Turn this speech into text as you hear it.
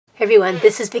Hey everyone,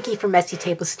 this is Vicki from Messy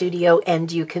Table Studio,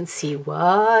 and you can see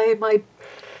why my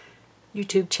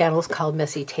YouTube channel is called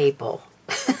Messy Table.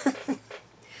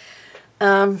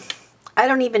 I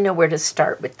don't even know where to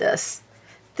start with this.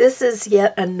 This is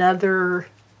yet another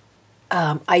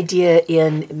idea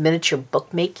in miniature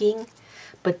bookmaking,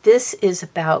 but this is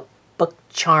about book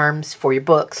charms for your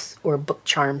books or book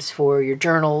charms for your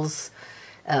journals.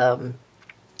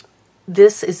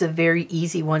 This is a very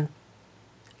easy one,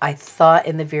 I thought,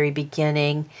 in the very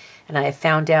beginning, and I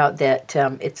found out that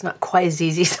it's not quite as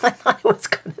easy as I thought it was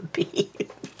going to be.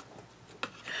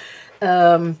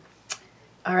 All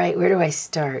right, where do I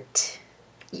start?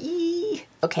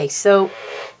 Okay, so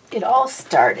it all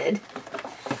started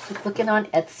with looking on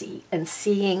Etsy and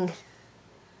seeing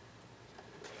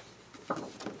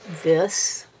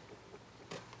this.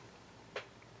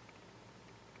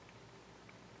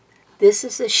 This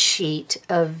is a sheet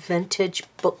of vintage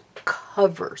book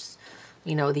covers,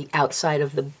 you know, the outside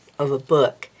of a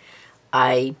book.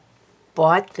 I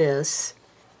bought this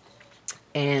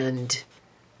and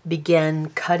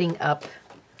began cutting up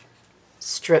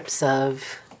strips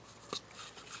of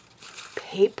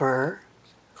paper,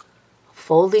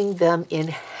 folding them in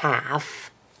half,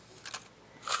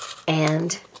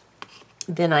 and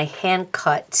then I hand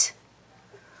cut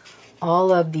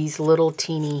all of these little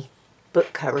teeny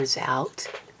book covers out.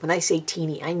 When I say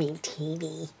teeny, I mean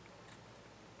teeny.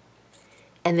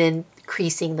 And then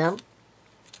creasing them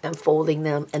and folding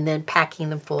them and then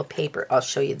packing them full of paper. I'll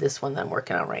show you this one that I'm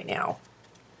working on right now.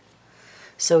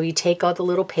 So you take all the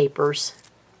little papers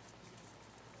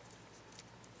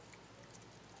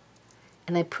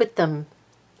and I put them,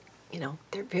 you know,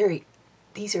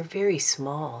 these are very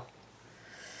small.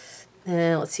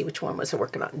 Let's see, which one was I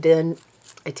working on? Then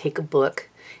I take a book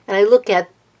and I look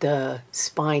at the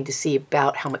spine to see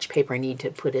about how much paper I need to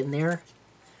put in there.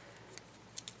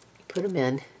 Put them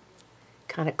in,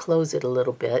 kind of close it a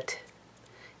little bit.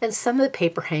 And some of the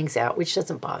paper hangs out, which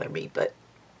doesn't bother me, but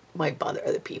might bother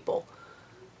other people.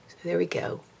 So there we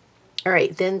go. All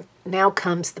right, then now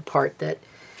comes the part that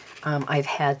I've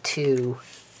had to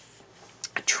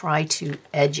try to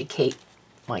educate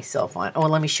myself on. Oh,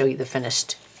 let me show you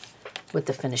what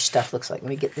the finished stuff looks like. Let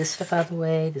me get this stuff out of the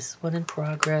way. This is one in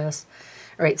progress.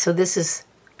 All right, so this is,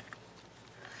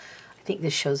 I think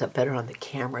this shows up better on the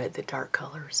camera, the dark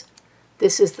colors.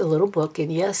 This is the little book,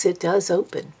 and yes, it does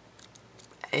open,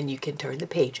 and you can turn the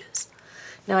pages.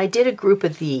 Now, I did a group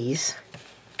of these.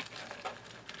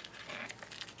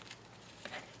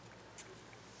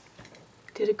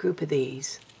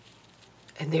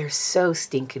 And they're so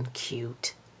stinking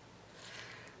cute.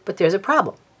 But there's a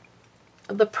problem.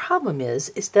 The problem is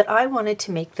that I wanted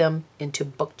to make them into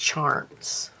book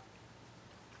charms.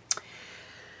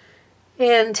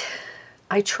 And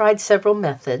I tried several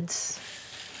methods,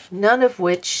 none of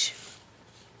which,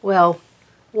 well,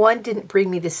 one didn't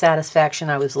bring me the satisfaction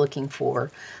I was looking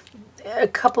for. A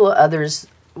couple of others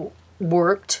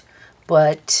worked,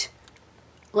 but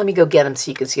let me go get them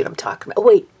so you can see what I'm talking about. Oh,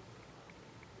 wait.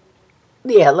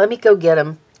 Yeah, let me go get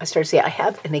them. I started to say I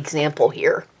have an example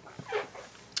here.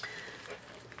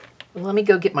 Let me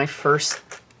go get my first,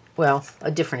 well, a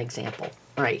different example.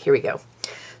 All right, here we go.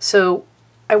 So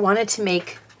I wanted to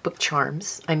make book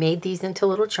charms. I made these into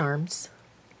little charms.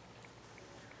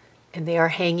 And they are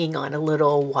hanging on a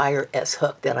little wire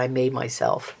S-hook that I made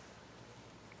myself.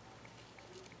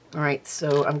 All right,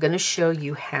 so I'm going to show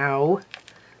you how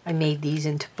I made these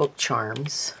into book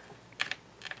charms.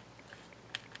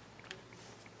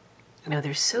 You know,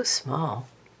 they're so small.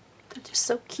 They're just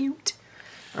so cute.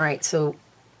 All right, so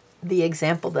the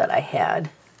example that I had,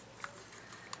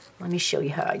 let me show you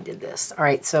how I did this. All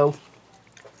right, so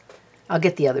I'll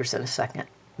get the others in a second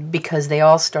because they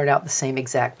all start out the same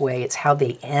exact way. It's how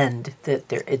they end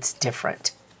that it's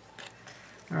different.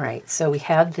 All right, so we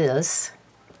have this.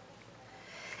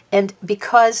 And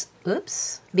because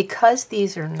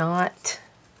these are not,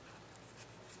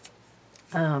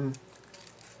 I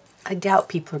doubt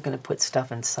people are going to put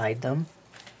stuff inside them.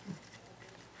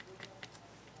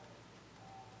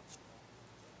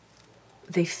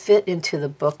 They fit into the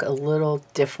book a little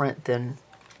different than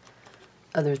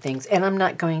other things. And I'm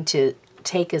not going to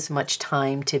take as much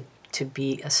time to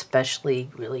be especially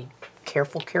really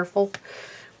careful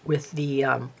with the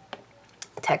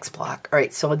text block. All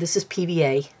right, so this is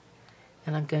PVA.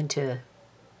 And I'm going to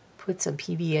put some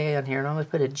PVA on here. And I'm going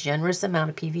to put a generous amount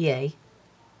of PVA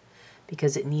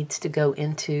because it needs to go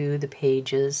into the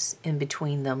pages in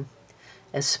between them.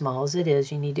 As small as it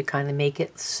is, you need to kind of make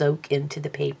it soak into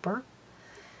the paper.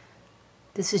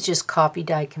 This is just coffee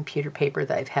dye computer paper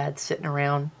that I've had sitting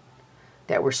around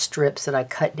that were strips that I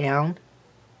cut down.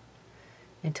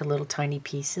 into little tiny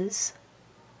pieces.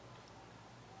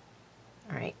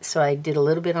 All right, so I did a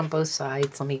little bit on both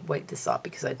sides. Let me wipe this off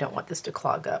because I don't want this to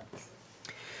clog up.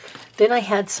 Then I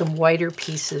had some whiter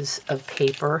pieces of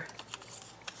paper,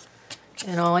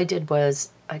 and all I did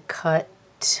was I cut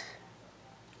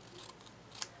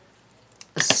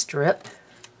a strip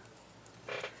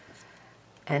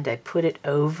and I put it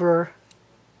over,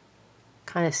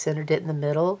 kind of centered it in the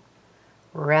middle,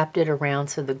 wrapped it around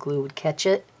so the glue would catch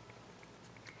it,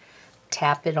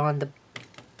 tap it on the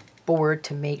board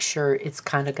to make sure it's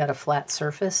kind of got a flat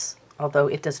surface, although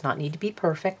it does not need to be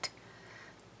perfect.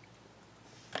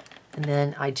 And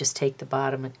then I just take the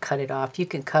bottom and cut it off. You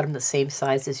can cut them the same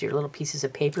size as your little pieces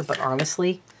of paper, but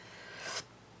honestly,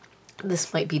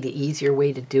 this might be the easier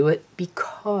way to do it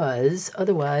because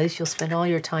otherwise you'll spend all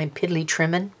your time piddly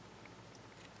trimming.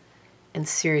 And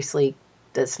seriously,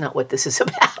 that's not what this is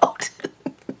about.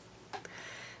 All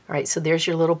right, so there's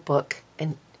your little book,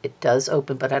 and it does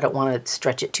open, but I don't want to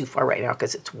stretch it too far right now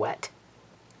because it's wet.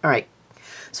 All right,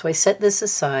 so I set this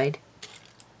aside,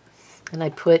 and I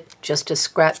put just a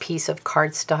scrap piece of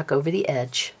cardstock over the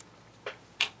edge,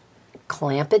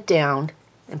 clamp it down,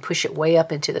 and push it way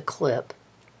up into the clip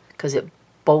because it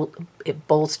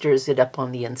bolsters it up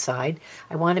on the inside.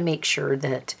 I want to make sure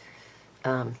that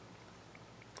that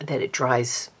it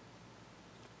dries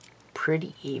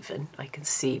pretty even. I can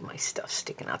see my stuff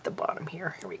sticking out the bottom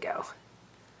here. Here we go.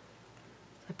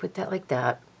 I put that like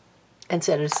that and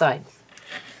set it aside.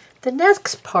 The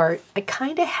next part, I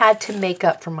kind of had to make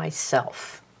up for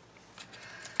myself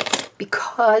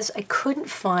because I couldn't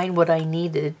find what I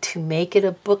needed to make it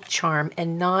a book charm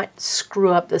and not screw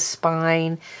up the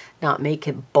spine, not make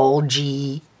it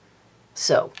bulgy.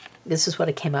 So this is what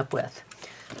I came up with.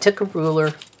 I took a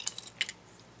ruler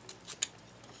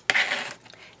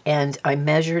and I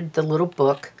measured the little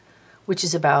book, which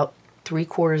is about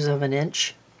 3/4 of an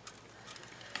inch.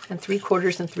 And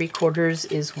 3/4 and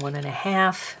 3/4 is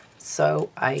 1.5. So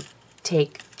I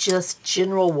take just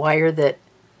general wire that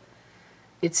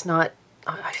it's not,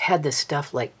 I've had this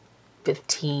stuff like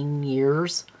 15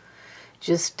 years.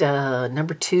 Just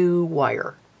number 2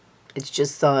 wire. It's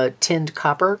just tinned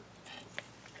copper.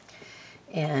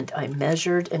 And I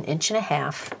measured 1.5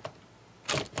 inches.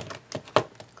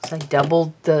 So I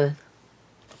doubled the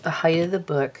height of the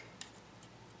book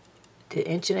to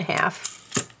 1.5 inches.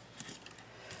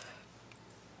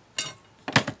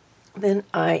 Then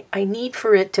I need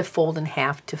for it to fold in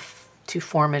half to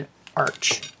form an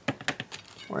arch.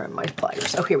 Where are my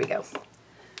pliers? Oh, here we go.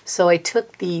 So I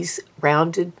took these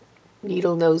rounded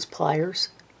needle nose pliers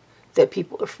that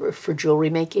people for jewelry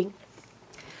making.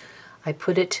 I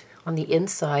put it on the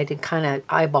inside and kind of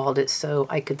eyeballed it so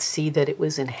I could see that it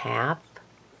was in half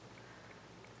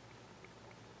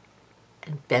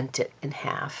and bent it in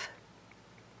half.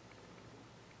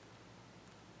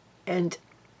 And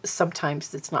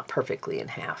sometimes it's not perfectly in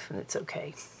half, and it's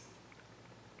okay.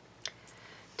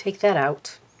 Take that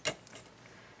out.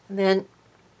 And then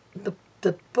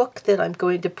the book that I'm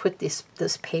going to put this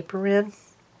paper in,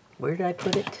 where did I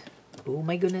put it? Oh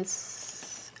my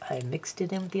goodness. I mixed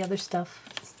it in with the other stuff.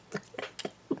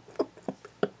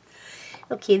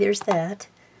 Okay, there's that.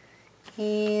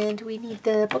 And we need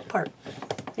the book part.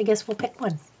 I guess we'll pick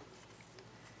one.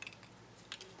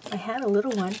 I had a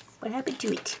little one. What happened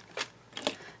to it?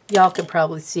 Y'all can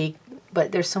probably see,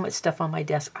 but there's so much stuff on my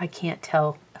desk, I can't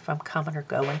tell if I'm coming or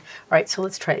going. All right, so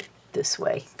let's try it this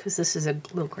way, because this is a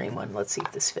little green one. Let's see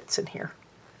if this fits in here.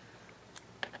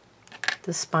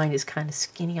 The spine is kind of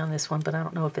skinny on this one, but I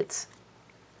don't know if it's...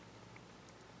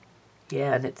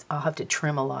 Yeah, and I'll have to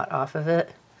trim a lot off of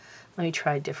it. Let me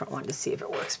try a different one to see if it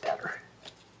works better.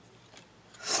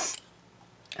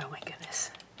 Oh my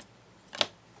goodness.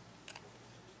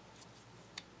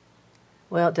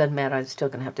 Well, it doesn't matter. I'm still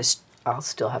gonna have to. I'll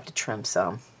still have to trim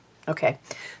some. Okay,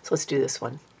 so let's do this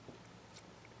one.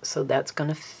 So that's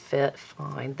gonna fit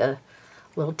fine. The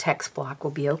little text block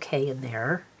will be okay in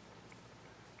there.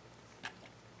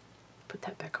 Put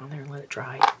that back on there and let it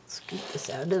dry. Scoot this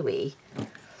out of the way.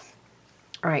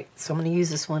 All right, so I'm gonna use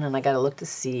this one, and I gotta look to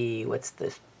see what's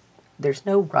the. There's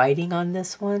no writing on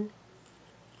this one,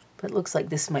 but it looks like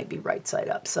this might be right side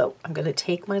up. So I'm gonna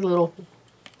take my little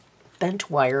bent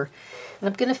wire, and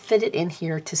I'm going to fit it in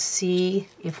here to see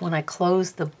if when I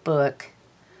close the book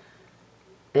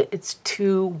it's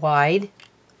too wide.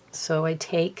 So I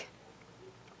take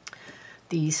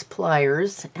these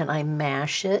pliers and I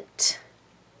mash it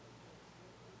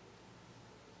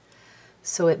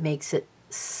so it makes it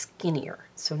skinnier.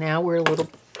 So now we're a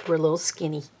little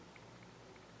skinny,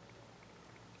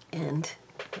 and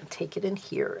I'll take it in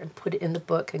here and put it in the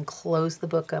book and close the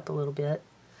book up a little bit.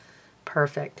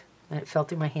 Perfect. and it fell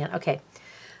through my hand. Okay,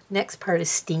 next part is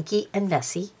stinky and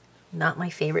messy. Not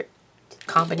my favorite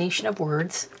combination of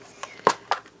words.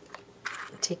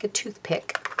 Take a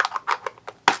toothpick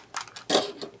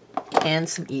and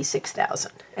some E6000.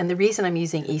 And the reason I'm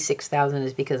using E6000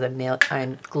 is because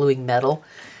I'm gluing metal.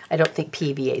 I don't think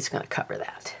PVA is going to cover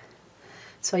that.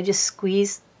 So I just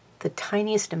squeeze the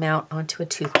tiniest amount onto a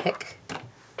toothpick.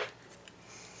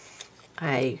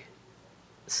 I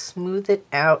smooth it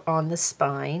out on the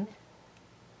spine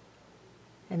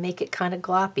and make it kind of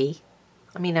gloppy.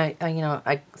 I mean,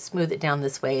 I smooth it down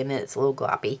this way and then it's a little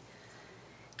gloppy.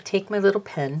 Take my little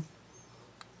pen,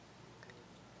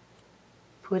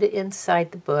 put it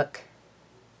inside the book,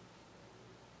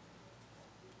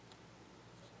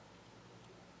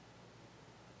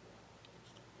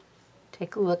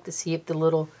 take a look to see if the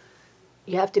little,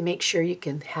 you have to make sure you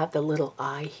can have the little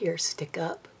eye here stick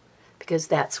up, because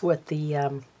that's what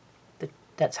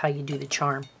that's how you do the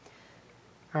charm.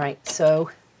 All right, so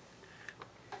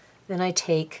then I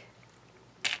take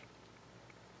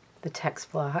the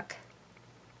text block,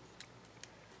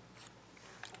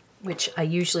 which I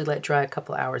usually let dry a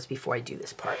couple hours before I do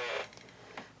this part.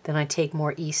 Then I take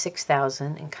more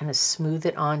E6000 and kind of smooth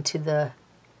it onto the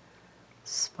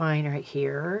spine right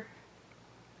here.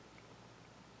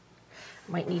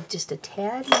 Might need just a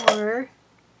tad more.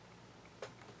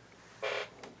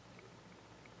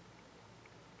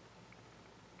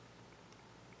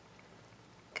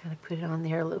 Kind of put it on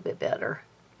there a little bit better.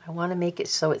 I want to make it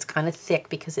so it's kind of thick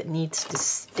because it needs to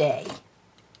stay.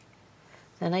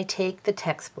 Then I take the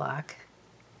text block,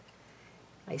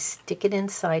 I stick it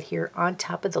inside here on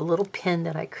top of the little pin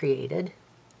that I created.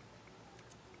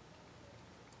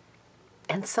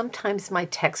 And sometimes my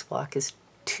text block is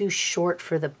too short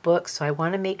for the book, so I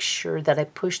want to make sure that I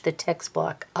push the text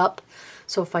block up.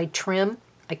 So if I trim,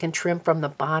 I can trim from the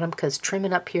bottom, because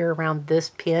trimming up here around this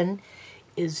pin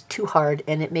is too hard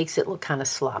and it makes it look kind of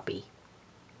sloppy.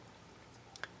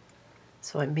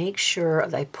 So I make sure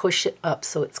that I push it up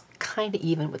so it's kind of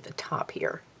even with the top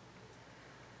here.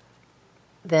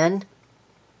 Then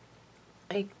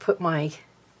I put my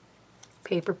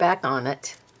paper back on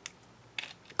it,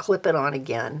 clip it on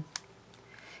again,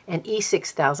 and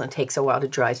E6000 takes a while to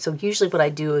dry. So usually what I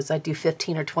do is I do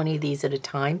 15 or 20 of these at a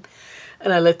time,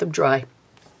 and I let them dry.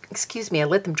 Excuse me, I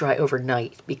let them dry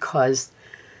overnight because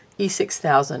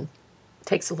E6000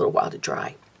 takes a little while to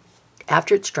dry.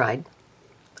 After it's dried,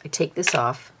 I take this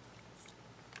off,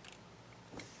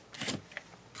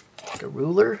 take a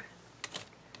ruler,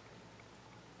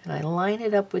 and I line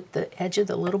it up with the edge of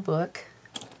the little book,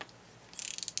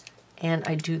 and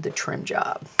I do the trim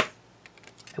job.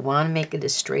 I want to make it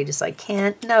as straight as I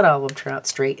can. Not all of them turn out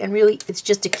straight, and really it's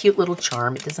just a cute little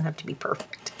charm. It doesn't have to be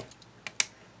perfect.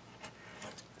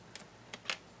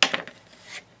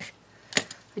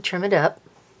 I trim it up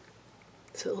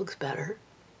so it looks better.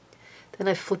 Then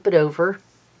I flip it over,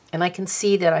 and I can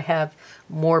see that I have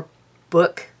more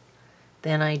book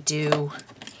than I do,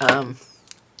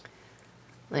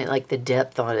 like the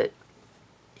depth on it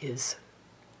is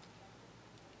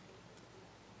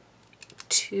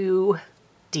too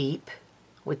deep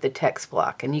with the text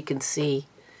block, and you can see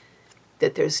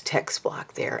that there's text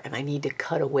block there, and I need to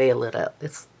cut away a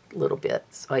little bit.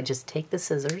 So I just take the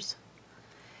scissors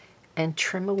and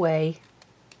trim away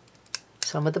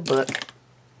some of the book.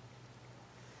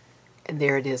 And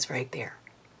there it is right there.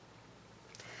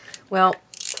 Well,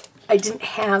 I didn't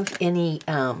have any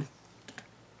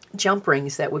jump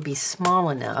rings that would be small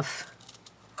enough.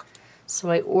 So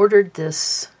I ordered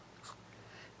this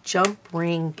jump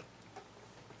ring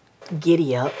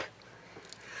Giddy Up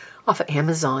off of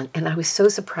Amazon. And I was so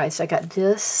surprised. I got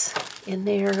this in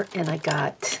there, and I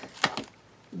got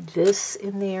this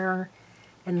in there,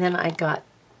 and then I got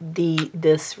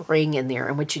this ring in there.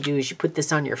 And what you do is you put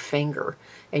this on your finger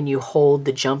and you hold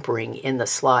the jump ring in the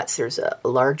slots. There's a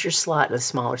larger slot and a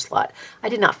smaller slot. I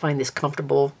did not find this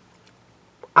comfortable.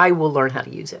 I will learn how to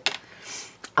use it.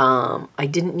 I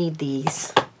didn't need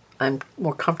these. I'm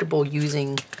more comfortable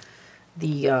using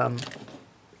the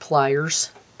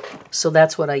pliers. So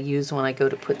that's what I use when I go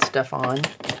to put stuff on.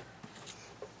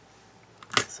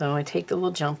 So I take the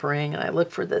little jump ring and I look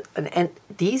for the, and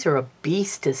these are a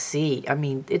beast to see. I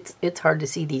mean, it's hard to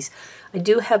see these. I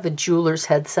do have a jeweler's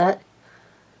headset,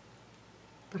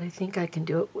 but I think I can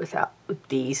do it with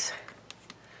these.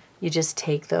 You just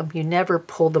take them. You never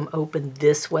pull them open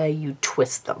this way. You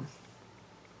twist them.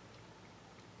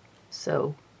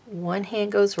 So one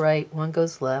hand goes right, one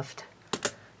goes left.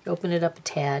 You open it up a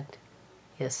tad.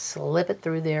 You slip it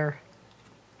through there.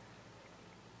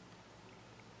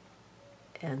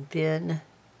 And then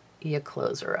you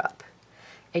close her up.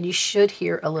 And you should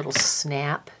hear a little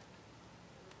snap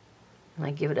And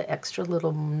I give it an extra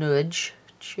little nudge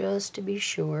just to be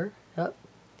sure. Up.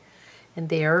 And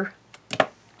there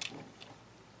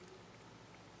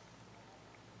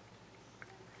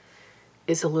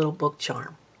is a little book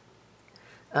charm.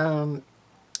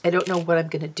 I don't know what I'm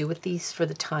going to do with these for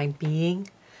the time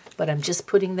being, but I'm just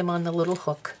putting them on the little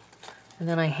hook, and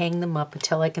then I hang them up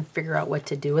until I can figure out what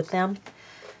to do with them.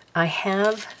 I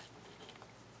have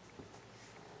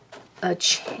a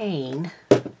chain,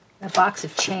 a box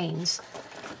of chains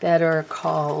that are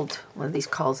called, one of these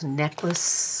calls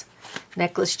necklace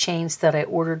chains that I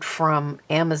ordered from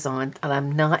Amazon, and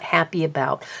I'm not happy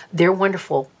about. They're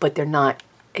wonderful, but they're not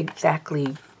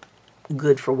exactly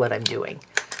good for what I'm doing.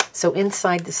 So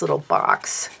inside this little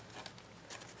box,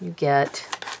 you get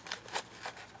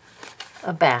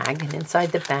a bag, and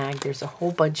inside the bag there's a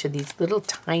whole bunch of these little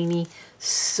tiny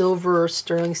silver,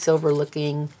 sterling silver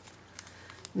looking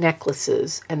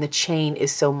necklaces, and the chain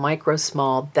is so micro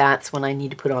small. That's when I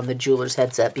need to put on the jeweler's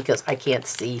headset because I can't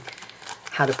see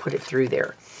how to put it through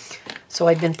there. So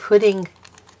I've been cutting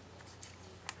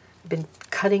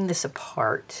this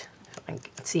apart.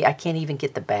 See, I can't even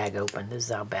get the bag open. This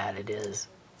is how bad it is.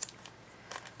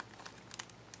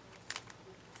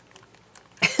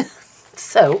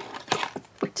 So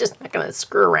we're just not going to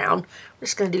screw around. We're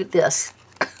just going to do this.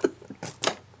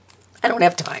 I don't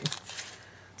have time.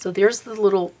 So there's the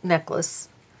little necklace,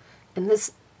 and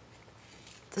this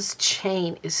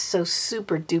chain is so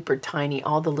super duper tiny,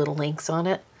 all the little links on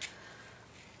it.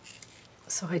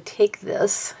 So I take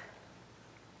this,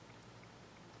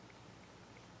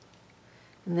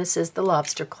 and this is the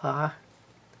lobster claw,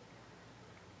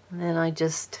 and then I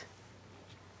just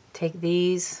take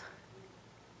these,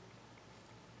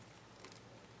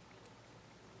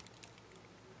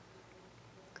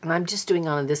 and I'm just doing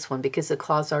on this one because the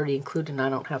claw's already included and I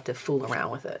don't have to fool around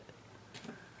with it.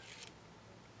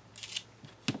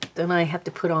 Then I have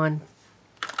to put on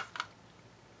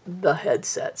the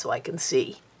headset so I can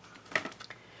see.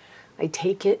 I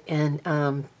take it and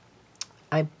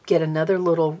I get another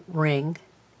little ring.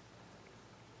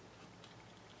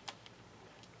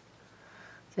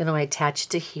 Then I attach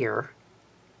it to here.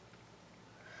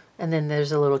 And then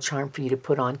there's a little charm for you to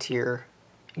put onto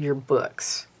your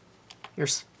books.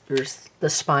 The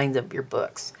spines of your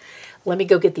books. Let me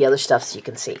go get the other stuff so you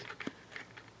can see.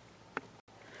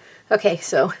 Okay,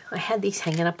 so I had these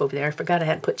hanging up over there. I forgot I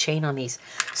hadn't put chain on these.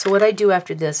 So what I do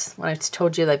after this, when I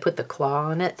told you that I put the claw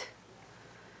on it,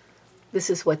 this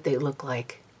is what they look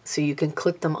like. So you can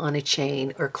clip them on a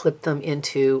chain or clip them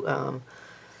into,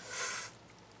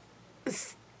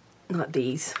 not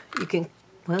these. You can,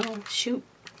 well, shoot.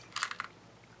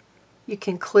 You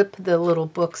can clip the little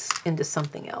books into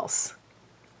something else.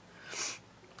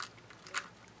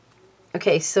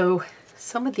 Okay, so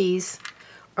some of these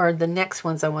are the next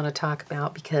ones I want to talk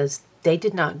about because they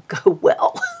did not go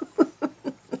well.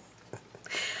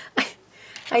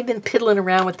 I've been piddling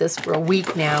around with this for a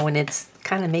week now, and it's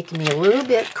kind of making me a little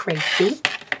bit crazy.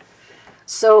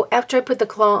 So after I put the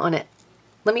claw on it,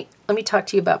 let me talk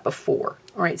to you about before.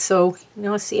 All right, so you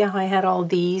know, see how I had all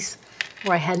these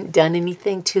where I hadn't done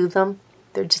anything to them?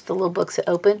 They're just the little books that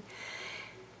open.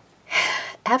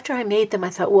 After I made them, I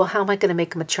thought, well, how am I going to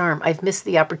make them a charm? I've missed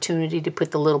the opportunity to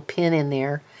put the little pin in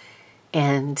there,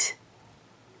 and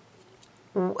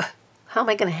how am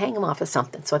I going to hang them off of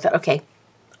something? So I thought, okay,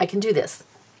 I can do this.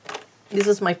 This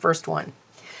is my first one.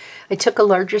 I took a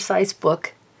larger size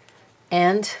book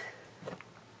and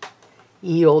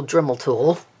ye old Dremel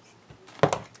tool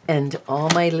and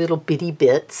all my little bitty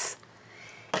bits,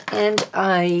 and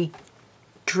I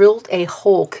drilled a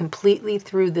hole completely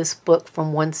through this book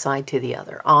from one side to the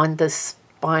other on the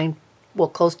spine, well,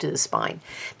 close to the spine.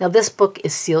 Now this book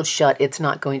is sealed shut. It's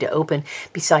not going to open.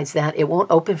 Besides that, it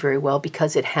won't open very well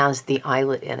because it has the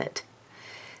eyelet in it.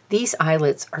 These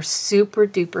eyelets are super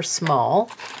duper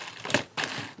small.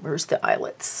 Where's the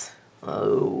eyelets?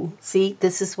 Oh, see,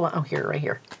 this is what, oh, here, right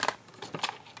here.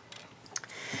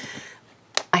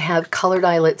 I have colored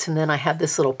eyelets, and then I have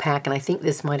this little pack, and I think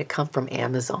this might have come from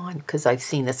Amazon because I've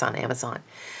seen this on Amazon.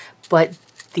 But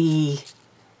I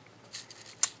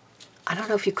don't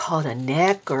know if you call it a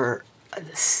neck or a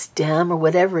stem or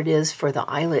whatever it is for the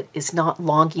eyelet is not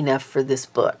long enough for this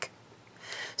book.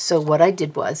 So what I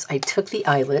did was I took the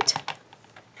eyelet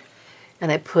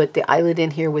and I put the eyelet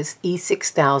in here with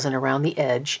E6000 around the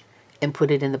edge and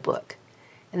put it in the book.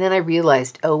 And then I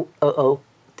realized, oh,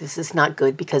 this is not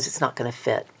good because it's not going to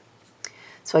fit.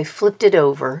 So I flipped it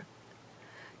over,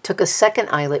 took a second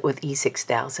eyelet with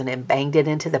E6000 and banged it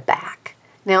into the back.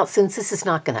 Now, since this is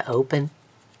not going to open,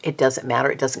 it doesn't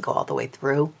matter. It doesn't go all the way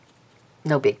through.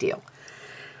 No big deal.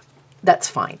 That's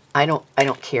fine. I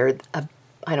don't care.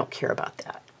 I don't care about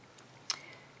that.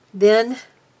 Then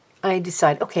I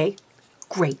decide, okay,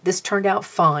 great, this turned out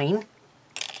fine,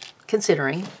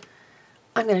 considering.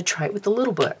 I'm going to try it with the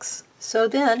little books. So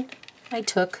then I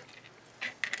took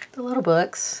the little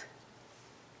books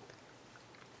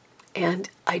and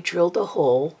I drilled a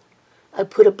hole. I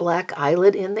put a black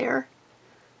eyelet in there.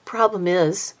 Problem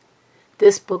is,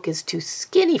 this book is too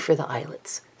skinny for the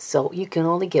eyelets. So you can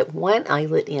only get one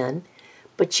eyelet in,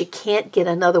 but you can't get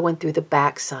another one through the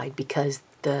back side because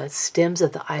the stems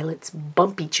of the eyelets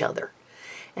bump each other.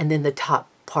 And then the top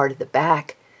part of the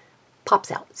back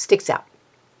pops out, sticks out.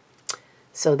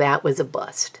 So that was a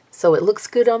bust. So it looks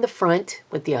good on the front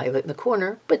with the eyelet in the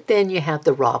corner, but then you have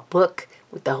the raw book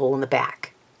with the hole in the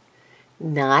back.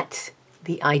 Not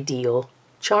the ideal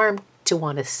charm to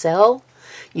want to sell.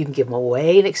 You can give them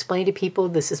away and explain to people,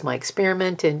 this is my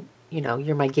experiment and, you know,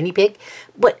 you're my guinea pig.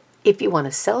 But if you want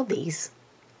to sell these,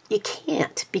 you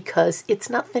can't because it's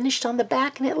not finished on the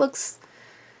back and it looks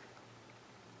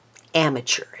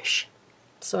amateurish.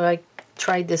 So I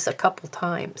tried this a couple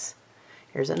times.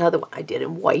 Here's another one I did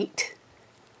in white.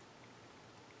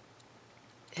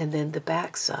 And then the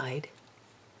back side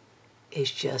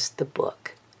is just the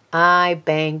book. I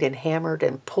banged and hammered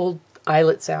and pulled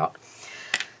eyelets out.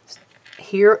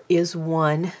 Here is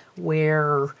one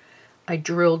where I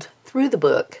drilled through the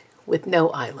book with no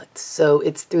eyelets. So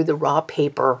it's through the raw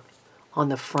paper on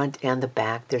the front and the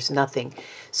back. There's nothing.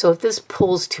 So if this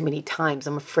pulls too many times,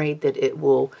 I'm afraid that it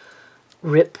will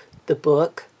rip the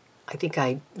book. I think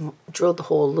I drilled the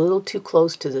hole a little too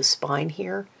close to the spine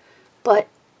here. But,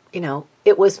 you know,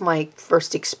 it was my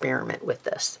first experiment with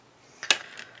this.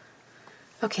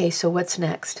 Okay, so what's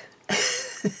next?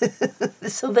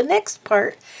 So the next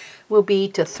part will be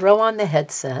to throw on the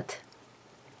headset.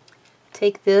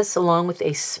 Take this along with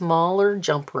a smaller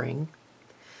jump ring.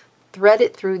 Thread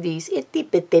it through these itty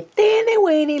bitty teeny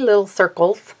weeny little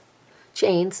circles,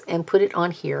 chains, and put it on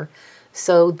here.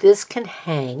 So this can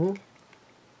hang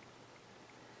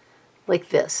like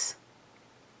this.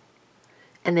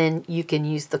 And then you can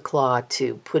use the claw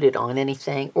to put it on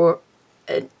anything. Or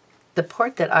the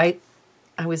part that I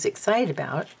was excited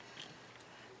about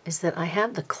is that I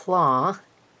have the claw,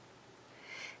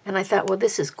 and I thought, well,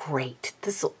 this is great.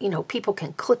 This, you know, people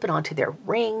can clip it onto their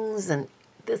rings, and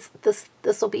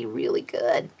this will be really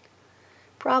good.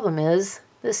 Problem is,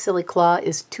 this silly claw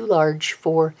is too large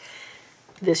for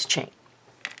this chain.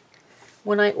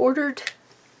 When I ordered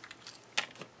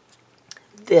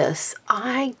this,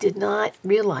 I did not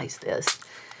realize this,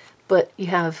 but you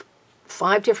have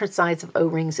 5 different sides of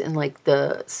O-rings in like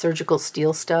the surgical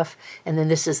steel stuff, and then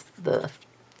this is the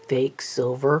fake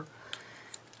silver.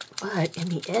 But in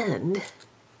the end,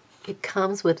 it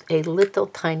comes with a little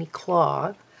tiny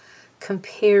claw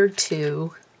compared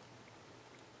to,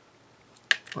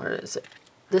 where is it?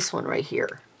 This one right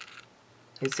here.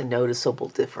 There's a noticeable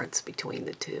difference between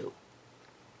the two.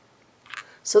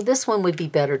 So this one would be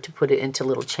better to put it into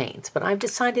little chains, but I've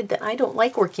decided that I don't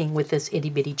like working with this itty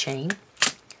bitty chain.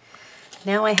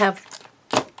 Now I have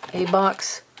a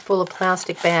box full of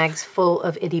plastic bags full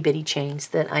of itty bitty chains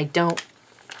that I don't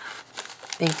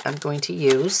think I'm going to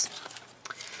use.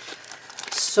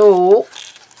 So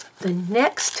the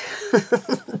next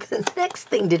the next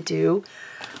thing to do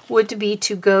would be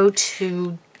to go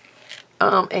to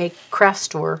a craft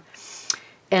store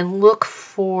and look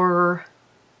for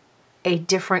a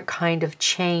different kind of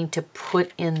chain to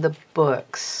put in the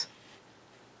books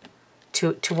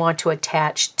to want to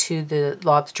attach to the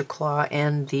lobster claw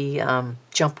and the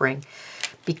jump ring,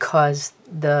 because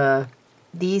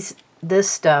this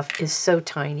stuff is so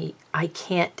tiny I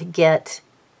can't get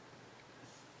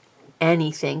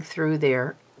anything through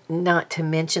there, not to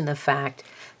mention the fact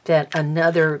that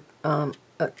another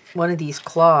one of these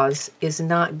claws is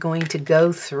not going to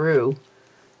go through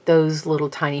those little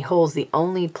tiny holes. The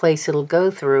only place it'll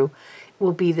go through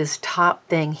will be this top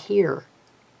thing here.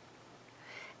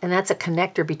 And that's a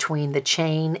connector between the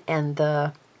chain and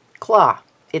the claw.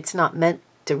 It's not meant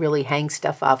to really hang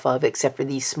stuff off of, except for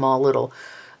these small little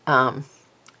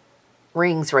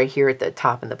rings right here at the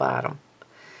top and the bottom.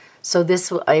 So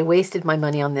this, I wasted my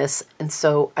money on this, and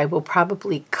so I will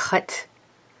probably cut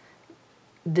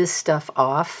this stuff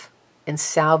off and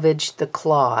salvage the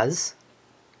claws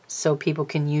so people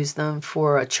can use them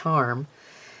for a charm.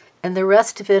 And the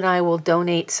rest of it I will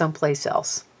donate someplace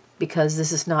else, because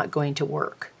this is not going to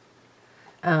work.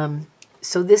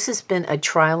 So this has been a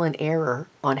trial and error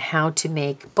on how to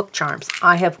make book charms.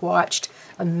 I have watched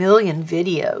a million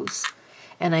videos,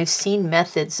 and I've seen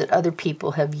methods that other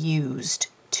people have used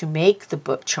to make the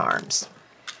book charms.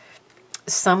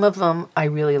 Some of them I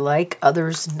really like,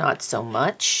 others not so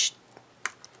much.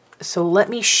 So let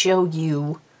me show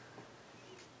you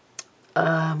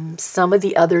some of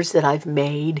the others that I've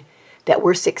made that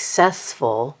were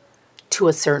successful to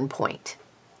a certain point.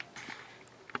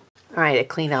 All right, a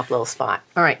clean up little spot.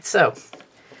 All right, so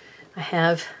I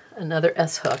have another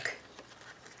S-hook.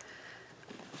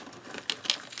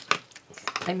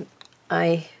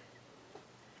 I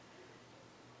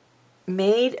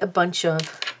made a bunch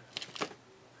of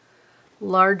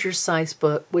larger size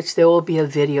book, which there will be a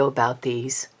video about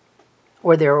these,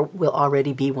 or there will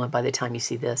already be one by the time you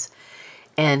see this.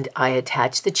 And I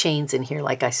attached the chains in here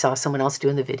like I saw someone else do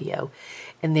in the video.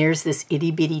 And there's this itty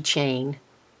bitty chain,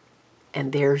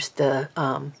 and there's the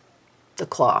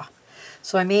claw.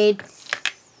 So I made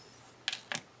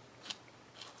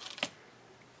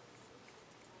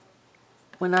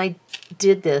when I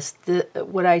did this,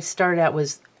 what I started out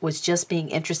was just being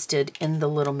interested in the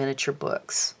little miniature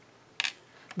books.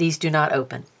 These do not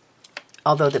open.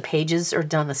 Although the pages are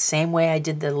done the same way I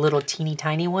did the little teeny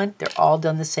tiny one, they're all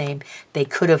done the same. They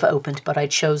could have opened, but I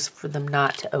chose for them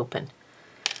not to open.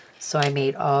 So I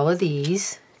made all of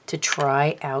these to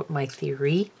try out my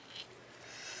theory.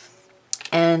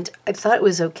 And I thought it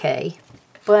was okay,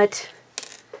 but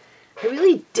I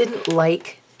really didn't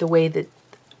like the way that,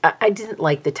 I didn't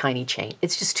like the tiny chain.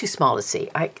 It's just too small to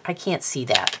see. I can't see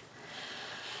that.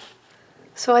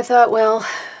 So I thought, well,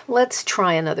 let's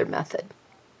try another method.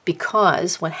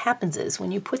 Because what happens is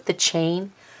when you put the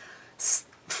chain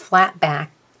flat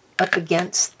back up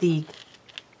against the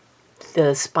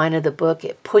spine of the book,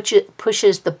 it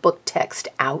pushes the book text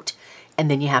out, and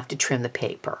then you have to trim the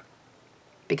paper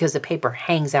because the paper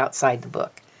hangs outside the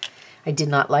book. I did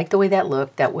not like the way that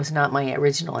looked. That was not my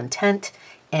original intent,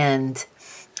 and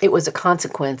it was a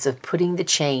consequence of putting the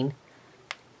chain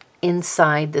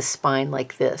inside the spine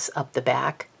like this, up the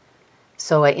back.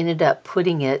 So I ended up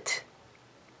putting it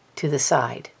to the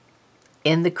side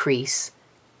in the crease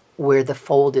where the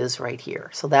fold is right here.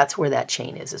 So that's where that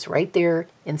chain is. It's right there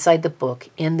inside the book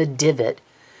in the divot,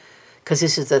 because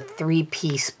this is a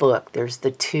 3-piece book. There's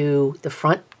the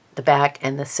front, the back,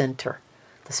 and the center,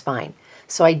 the spine.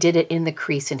 So I did it in the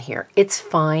crease in here. It's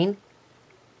fine,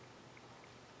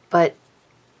 but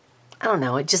I don't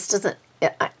know. It just doesn't,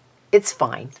 it's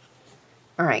fine.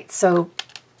 All right, so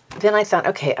then I thought,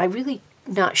 okay, I'm really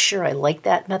not sure I like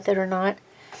that method or not.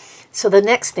 So the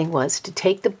next thing was to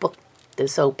take the book,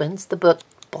 this opens, the book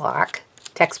block,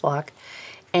 text block,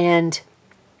 and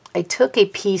I took a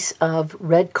piece of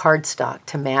red cardstock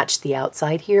to match the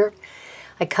outside here.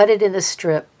 I cut it in a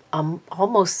strip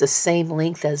almost the same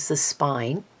length as the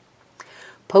spine,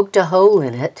 poked a hole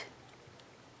in it,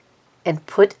 and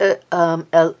put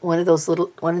one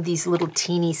of these little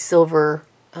teeny silver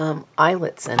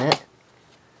eyelets in it,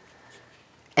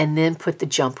 and then put the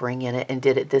jump ring in it and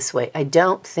did it this way. I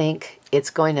don't think it's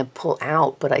going to pull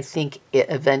out, but I think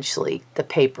eventually the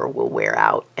paper will wear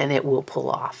out and it will pull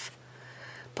off.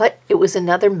 But it was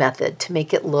another method to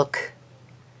make it look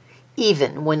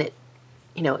even when it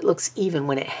looks even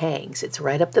when it hangs. It's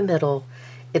right up the middle.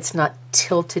 It's not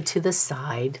tilted to the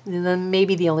side. And then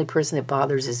maybe the only person that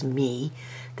bothers is me,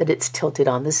 that it's tilted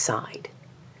on the side.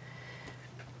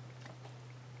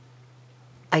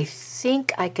 I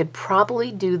think I could probably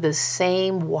do the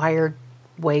same wired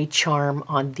way charm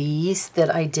on these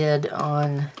that I did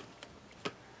on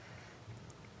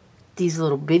these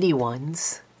little bitty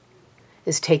ones.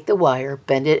 Is take the wire,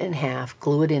 bend it in half,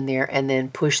 glue it in there, and then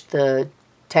push the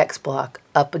text block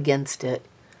up against it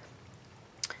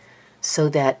so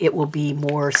that it will be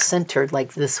more centered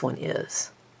like this one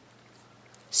is.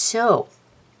 So,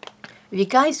 if you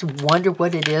guys wonder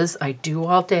what it is I do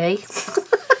all day,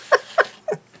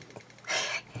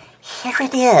 here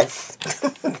it is.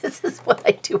 This is what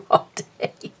I do all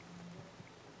day.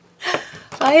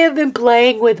 I have been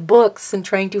playing with books and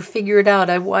trying to figure it out.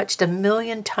 I watched a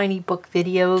million tiny book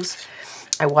videos.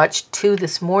 I watched 2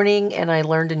 this morning, and I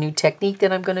learned a new technique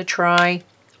that I'm going to try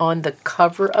on the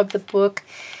cover of the book.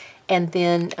 And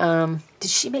then, did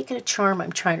she make it a charm?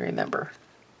 I'm trying to remember.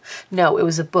 No, it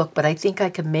was a book, but I think I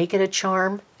could make it a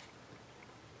charm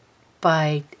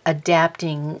by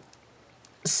adapting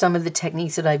some of the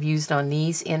techniques that I've used on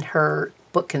these in her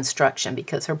book construction,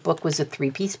 because her book was a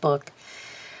 3-piece book.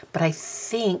 But I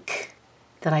think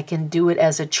that I can do it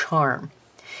as a charm.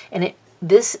 And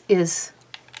this is,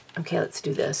 okay, let's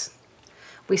do this.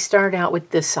 We started out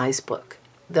with this size book.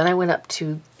 Then I went up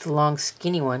to the long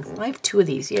skinny one. I have 2 of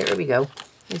these. Yeah, there we go.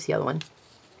 Here's the other one.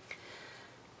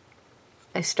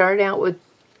 I started out with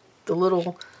the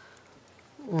little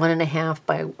 1.5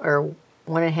 by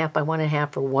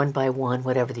 1.5 or 1 by 1,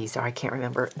 whatever these are. I can't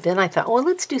remember. Then I thought, well,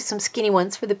 let's do some skinny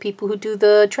ones for the people who do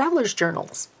the traveler's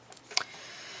journals.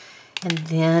 And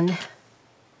then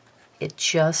it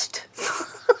just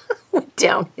went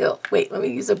downhill. Wait, let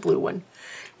me use a blue one.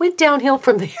 Went downhill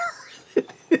from there.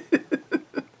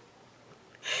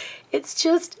 It's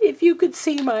just, if you could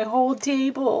see my whole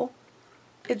table,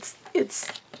 it's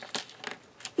it's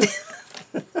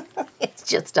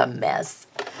just a mess.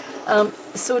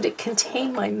 So to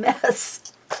contain my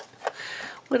mess,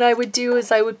 what I would do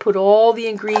is I would put all the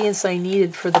ingredients I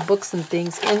needed for the books and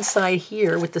things inside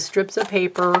here with the strips of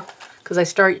paper, because I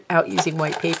start out using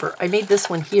white paper. I made this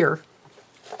one here,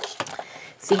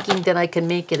 thinking that I could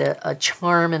make it a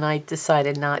charm, and I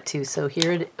decided not to. So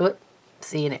here it,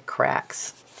 see, and it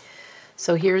cracks.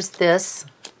 So here's this.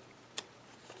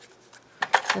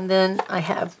 And then I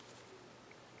have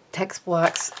text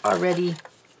blocks already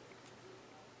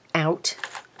out.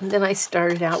 And then I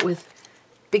started out with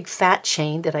big fat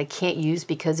chain that I can't use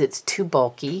because it's too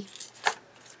bulky.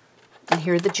 And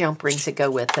here are the jump rings that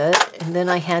go with it. And then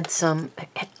I had some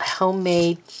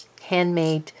homemade,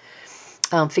 handmade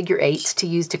figure eights to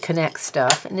use to connect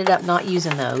stuff. Ended up not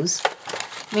using those.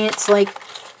 I mean, it's like,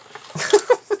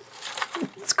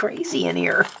 it's crazy in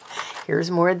here. Here's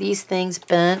more of these things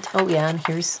bent. Oh yeah, and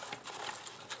here's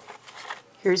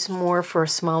more for a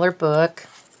smaller book.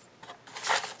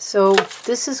 So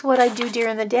this is what I do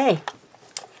during the day.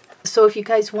 So if you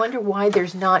guys wonder why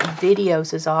there's not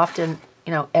videos as often,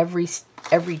 you know, every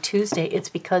Tuesday, it's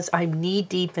because I'm knee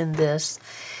deep in this,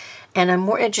 and I'm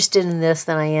more interested in this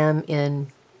than I am in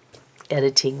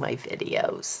editing my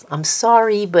videos. I'm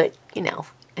sorry, but you know,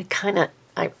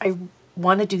 I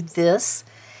want to do this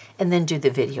and then do the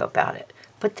video about it.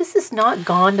 But this has not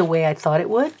gone the way I thought it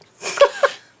would.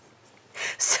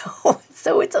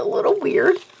 So it's a little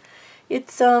weird.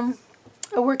 It's a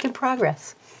work in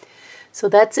progress. So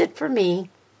that's it for me.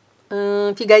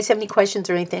 If you guys have any questions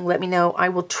or anything, let me know. I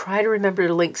will try to remember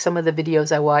to link some of the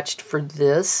videos I watched for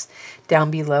this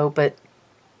down below, but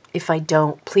if I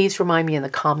don't, please remind me in the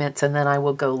comments, and then I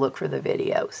will go look for the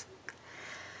videos.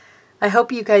 I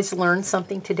hope you guys learned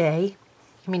something today.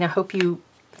 I mean, I hope you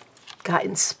got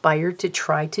inspired to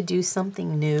try to do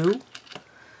something new. I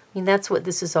mean, that's what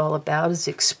this is all about, is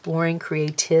exploring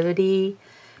creativity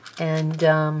and,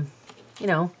 you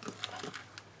know,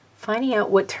 finding out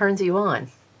what turns you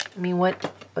on. I mean,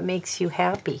 what makes you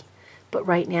happy. But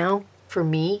right now, for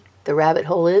me, the rabbit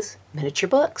hole is miniature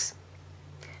books.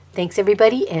 Thanks,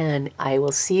 everybody, and I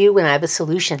will see you when I have a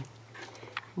solution.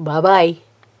 Bye-bye.